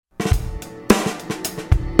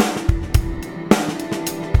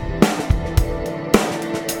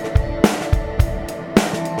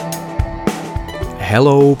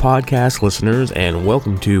Hello, podcast listeners, and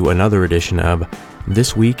welcome to another edition of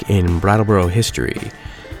This Week in Brattleboro History.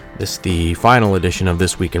 This is the final edition of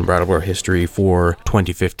This Week in Brattleboro History for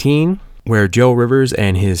 2015, where Joe Rivers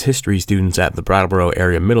and his history students at the Brattleboro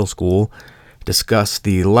Area Middle School discuss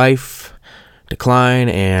the life, decline,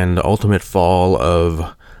 and ultimate fall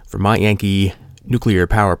of Vermont Yankee nuclear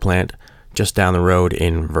power plant just down the road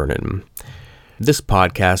in Vernon. This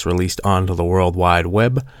podcast released onto the World Wide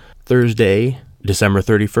Web Thursday, December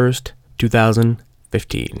 31st,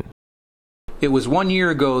 2015. It was 1 year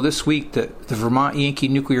ago this week that the Vermont Yankee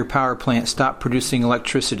nuclear power plant stopped producing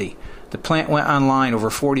electricity. The plant went online over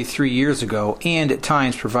 43 years ago and at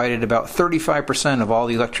times provided about 35% of all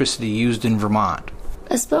the electricity used in Vermont.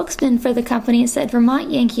 A spokesman for the company said Vermont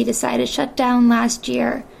Yankee decided to shut down last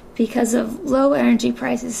year because of low energy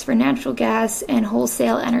prices for natural gas and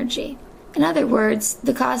wholesale energy. In other words,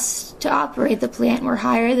 the costs to operate the plant were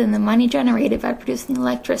higher than the money generated by producing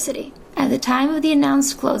electricity. At the time of the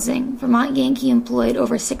announced closing, Vermont Yankee employed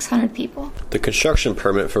over 600 people. The construction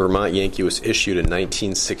permit for Vermont Yankee was issued in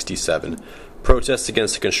 1967. Protests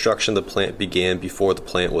against the construction of the plant began before the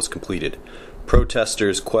plant was completed.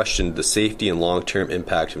 Protesters questioned the safety and long-term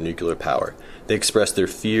impact of nuclear power. They expressed their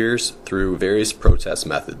fears through various protest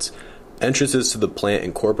methods. Entrances to the plant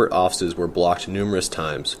and corporate offices were blocked numerous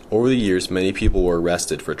times. Over the years, many people were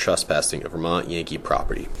arrested for trespassing of Vermont Yankee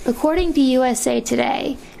property. According to USA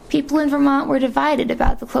Today, people in Vermont were divided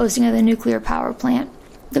about the closing of the nuclear power plant.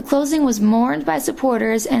 The closing was mourned by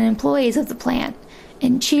supporters and employees of the plant,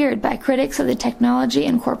 and cheered by critics of the technology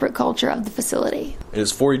and corporate culture of the facility. In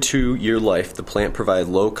its 42-year life, the plant provided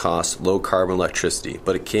low-cost, low-carbon electricity,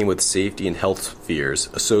 but it came with safety and health fears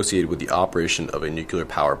associated with the operation of a nuclear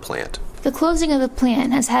power plant. The closing of the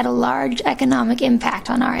plant has had a large economic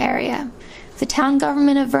impact on our area. The town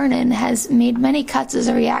government of Vernon has made many cuts as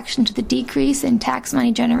a reaction to the decrease in tax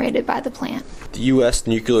money generated by the plant. The U.S.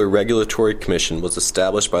 Nuclear Regulatory Commission was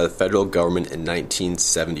established by the federal government in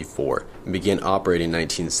 1974 and began operating in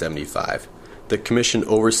 1975. The commission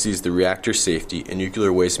oversees the reactor safety and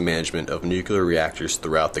nuclear waste management of nuclear reactors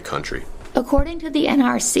throughout the country. According to the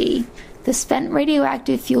NRC, the spent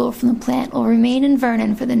radioactive fuel from the plant will remain in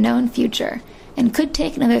Vernon for the known future and could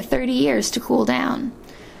take another 30 years to cool down.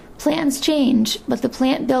 Plans change, but the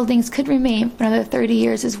plant buildings could remain for another 30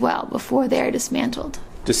 years as well before they are dismantled.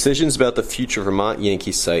 Decisions about the future Vermont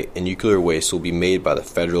Yankee site and nuclear waste will be made by the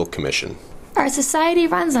Federal Commission. Our society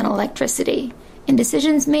runs on electricity, and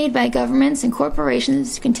decisions made by governments and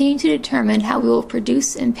corporations continue to determine how we will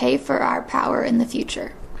produce and pay for our power in the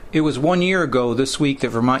future. It was 1 year ago this week that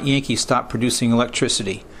Vermont Yankee stopped producing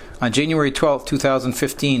electricity. On January 12,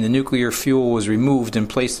 2015, the nuclear fuel was removed and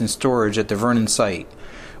placed in storage at the Vernon site.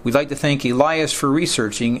 We'd like to thank Elias for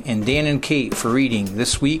researching and Dan and Kate for reading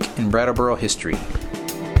This Week in Brattleboro History.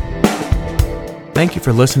 Thank you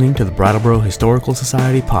for listening to the Brattleboro Historical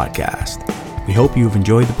Society podcast. We hope you've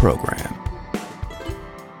enjoyed the program.